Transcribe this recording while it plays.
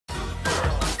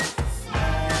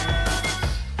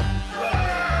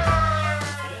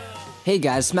Hey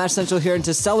guys, Smash Central here, and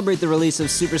to celebrate the release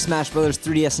of Super Smash Bros.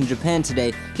 3DS in Japan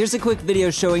today, here's a quick video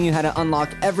showing you how to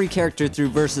unlock every character through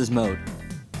Versus mode.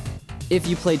 If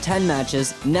you play 10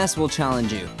 matches, Ness will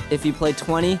challenge you. If you play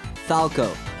 20, Falco.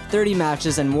 30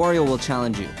 matches and Wario will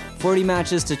challenge you. 40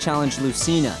 matches to challenge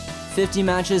Lucina. 50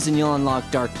 matches and you'll unlock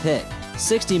Dark Pit.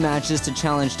 60 matches to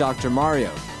challenge Dr.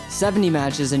 Mario. 70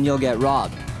 matches and you'll get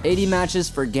Rob. 80 matches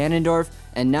for Ganondorf,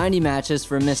 and 90 matches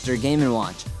for Mr. Game &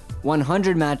 Watch.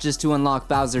 100 matches to unlock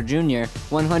Bowser Jr.,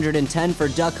 110 for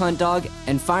Duck Hunt Dog,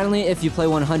 and finally, if you play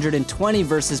 120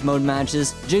 versus mode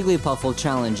matches, Jigglypuff will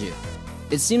challenge you.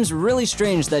 It seems really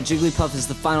strange that Jigglypuff is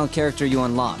the final character you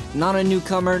unlock. Not a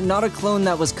newcomer, not a clone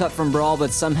that was cut from Brawl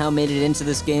but somehow made it into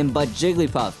this game, but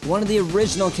Jigglypuff, one of the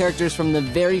original characters from the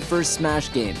very first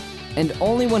Smash game. And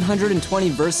only 120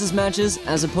 versus matches,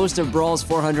 as opposed to Brawl's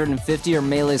 450 or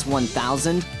Melee's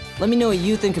 1000? Let me know what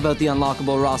you think about the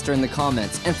unlockable roster in the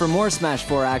comments, and for more Smash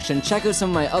 4 action, check out some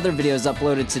of my other videos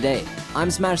uploaded today. I'm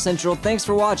Smash Central, thanks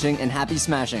for watching, and happy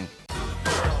smashing!